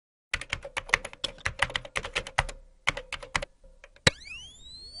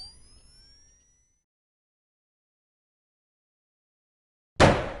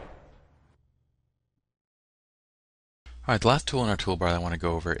Alright, the last tool in our toolbar that I want to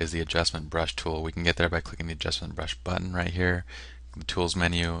go over is the adjustment brush tool. We can get there by clicking the adjustment brush button right here, the tools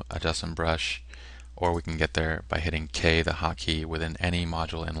menu, adjustment brush, or we can get there by hitting K, the hotkey, within any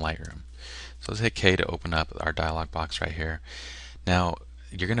module in Lightroom. So let's hit K to open up our dialog box right here. Now,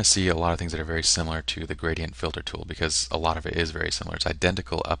 you're going to see a lot of things that are very similar to the gradient filter tool because a lot of it is very similar. It's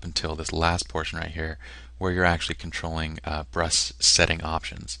identical up until this last portion right here where you're actually controlling brush setting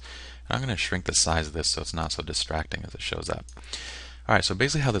options. And I'm going to shrink the size of this so it's not so distracting as it shows up. Alright, so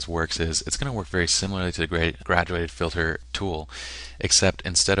basically how this works is it's going to work very similarly to the graduated filter tool, except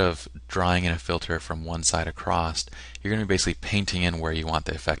instead of drawing in a filter from one side across, you're going to be basically painting in where you want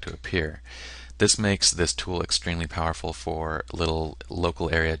the effect to appear. This makes this tool extremely powerful for little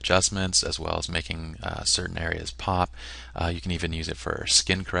local area adjustments as well as making certain areas pop. You can even use it for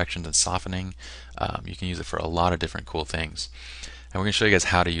skin corrections and softening. You can use it for a lot of different cool things. And we're going to show you guys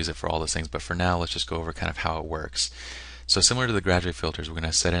how to use it for all those things, but for now let's just go over kind of how it works. So similar to the graduate filters, we're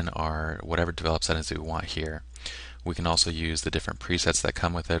going to set in our whatever develop settings that we want here. We can also use the different presets that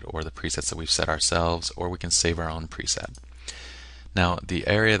come with it or the presets that we've set ourselves, or we can save our own preset. Now, the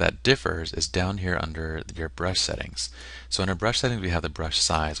area that differs is down here under your brush settings. So under brush settings, we have the brush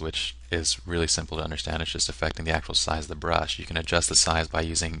size, which is really simple to understand. It's just affecting the actual size of the brush. You can adjust the size by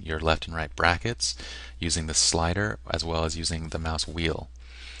using your left and right brackets, using the slider, as well as using the mouse wheel.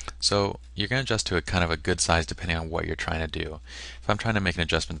 So you're going to adjust to a kind of a good size depending on what you're trying to do. If I'm trying to make an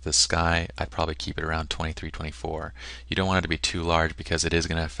adjustment to the sky, I'd probably keep it around 23, 24. You don't want it to be too large because it is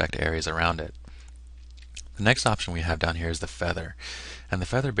going to affect areas around it. The next option we have down here is the feather, and the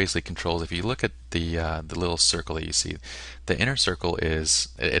feather basically controls, if you look at the little circle that you see, the inner circle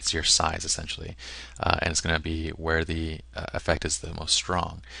it's your size essentially, and it's going to be where the effect is the most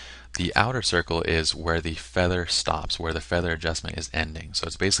strong. The outer circle is where the feather stops, where the feather adjustment is ending. So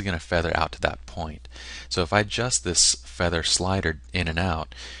it's basically going to feather out to that point. So if I adjust this feather slider in and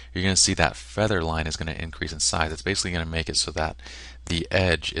out, you're going to see that feather line is going to increase in size. It's basically going to make it so that the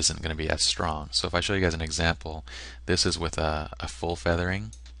edge isn't going to be as strong. So if I show you guys an example, this is with a full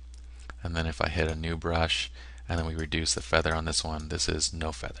feathering, and then if I hit a new brush and then we reduce the feather on this one, this is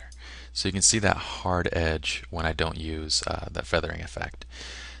no feather. So you can see that hard edge when I don't use that feathering effect.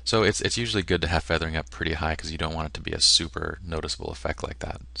 So it's usually good to have feathering up pretty high because you don't want it to be a super noticeable effect like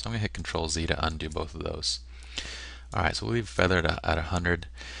that. So I'm going to hit Control Z to undo both of those. Alright, so we'll leave feather at 100.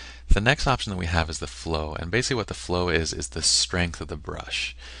 The next option that we have is the flow, and basically what the flow is the strength of the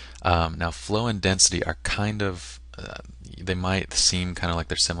brush. Now flow and density are kind of, they might seem kind of like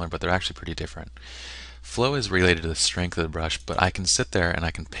they're similar, but they're actually pretty different. Flow is related to the strength of the brush, but I can sit there and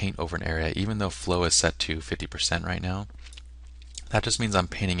I can paint over an area even though flow is set to 50% right now. That just means I'm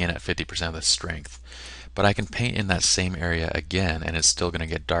painting in at 50% of the strength. But I can paint in that same area again and it's still going to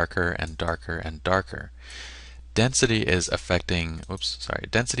get darker and darker and darker. Density is affecting,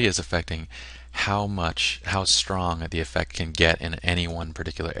 density is affecting how strong the effect can get in any one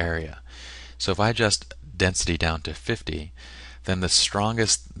particular area. So if I adjust density down to 50, then the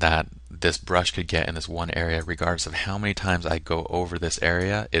strongest that this brush could get in this one area, regardless of how many times I go over this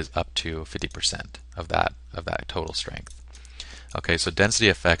area, is up to 50% of that total strength. Okay, so density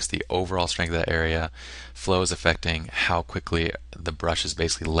affects the overall strength of that area. Flow is affecting how quickly the brush is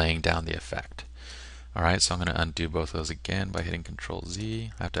basically laying down the effect. Alright, so I'm going to undo both of those again by hitting Control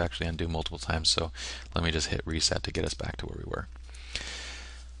Z. I have to actually undo multiple times, so let me just hit reset to get us back to where we were.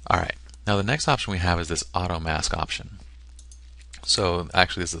 Alright, now the next option we have is this auto mask option. So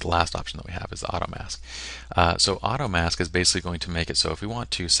actually this is the last option that we have, is the auto mask. So auto mask is basically going to make it so if we want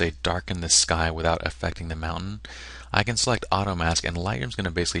to, say, darken the sky without affecting the mountain, I can select auto mask and Lightroom's going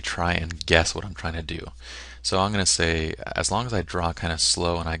to basically try and guess what I'm trying to do. So I'm going to say, as long as I draw kind of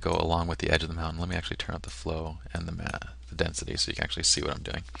slow and I go along with the edge of the mountain, let me actually turn up the flow and the density so you can actually see what I'm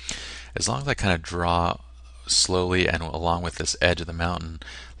doing. As long as I kind of draw slowly and along with this edge of the mountain,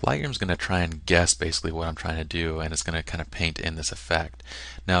 Lightroom's going to try and guess basically what I'm trying to do, and it's going to kind of paint in this effect.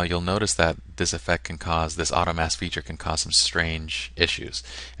 Now you'll notice that this effect can cause, this auto mask feature can cause some strange issues.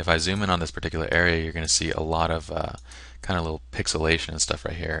 If I zoom in on this particular area, you're going to see a lot of kind of little pixelation and stuff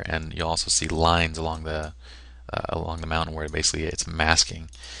right here, and you'll also see lines along the mountain where basically it's masking.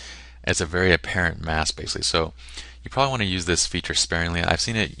 It's a very apparent mask basically. So you probably want to use this feature sparingly. I've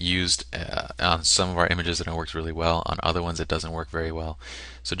seen it used on some of our images and it works really well. On other ones it doesn't work very well.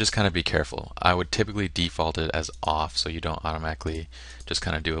 So just kind of be careful. I would typically default it as off so you don't automatically just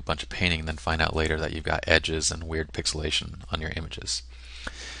kind of do a bunch of painting and then find out later that you've got edges and weird pixelation on your images.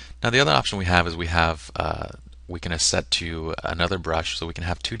 Now the other option we have is we can set to another brush, so we can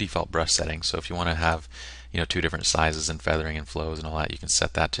have two default brush settings. So if you want to have two different sizes and feathering and flows and all that, you can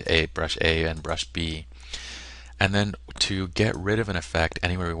set that to brush A and brush B. And then to get rid of an effect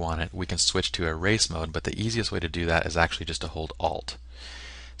anywhere we want it, we can switch to erase mode, but the easiest way to do that is actually just to hold Alt.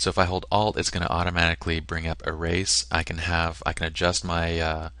 So if I hold Alt, it's going to automatically bring up erase. I can adjust my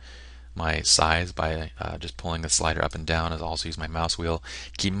size by just pulling the slider up and down. I'll also use my mouse wheel.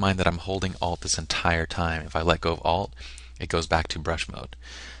 Keep in mind that I'm holding Alt this entire time. If I let go of Alt, it goes back to brush mode.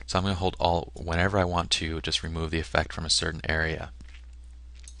 So I'm going to hold Alt whenever I want to just remove the effect from a certain area.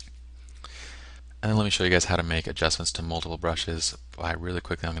 And then let me show you guys how to make adjustments to multiple brushes. Really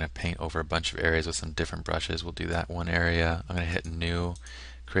quickly, I'm going to paint over a bunch of areas with some different brushes. We'll do that one area. I'm going to hit New,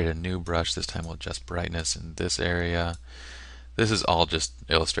 create a new brush. This time we'll adjust brightness in this area. This is all just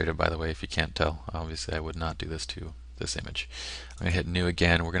illustrated, by the way, if you can't tell. Obviously, I would not do this to this image. I'm going to hit New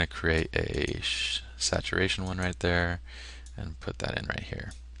again. We're going to create a saturation one right there and put that in right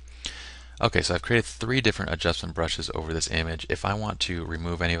here. Okay, so I've created 3 different adjustment brushes over this image. If I want to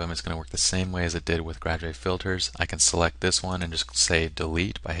remove any of them, it's going to work the same way as it did with graduate filters. I can select this one and just say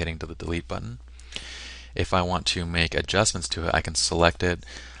delete by hitting the delete button. If I want to make adjustments to it, I can select it.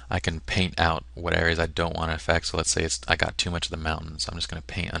 I can paint out what areas I don't want to affect. So let's say I got too much of the mountain, so I'm just going to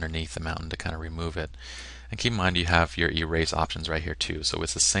paint underneath the mountain to kind of remove it. And keep in mind you have your erase options right here too. So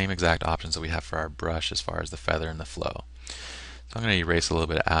it's the same exact options that we have for our brush as far as the feather and the flow. So I'm going to erase a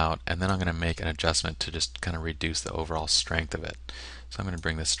little bit out, and then I'm going to make an adjustment to just kind of reduce the overall strength of it. So I'm going to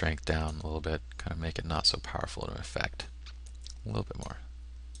bring the strength down a little bit, kind of make it not so powerful to effect. A little bit more.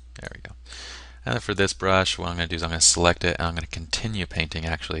 There we go. And then for this brush, what I'm going to do is I'm going to select it, and I'm going to continue painting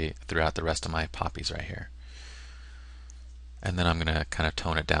actually throughout the rest of my poppies right here. And then I'm going to kind of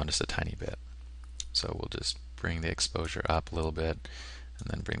tone it down just a tiny bit. So we'll just bring the exposure up a little bit, and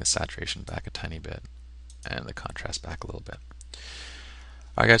then bring the saturation back a tiny bit, and the contrast back a little bit.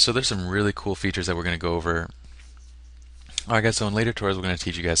 Alright guys, so there's some really cool features that we're going to go over. Alright guys, so in later tutorials we're going to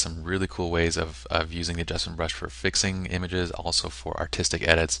teach you guys some really cool ways of using the adjustment brush for fixing images, also for artistic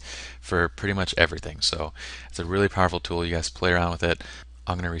edits, for pretty much everything. So it's a really powerful tool. You guys play around with it.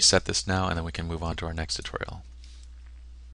 I'm going to reset this now, and then we can move on to our next tutorial.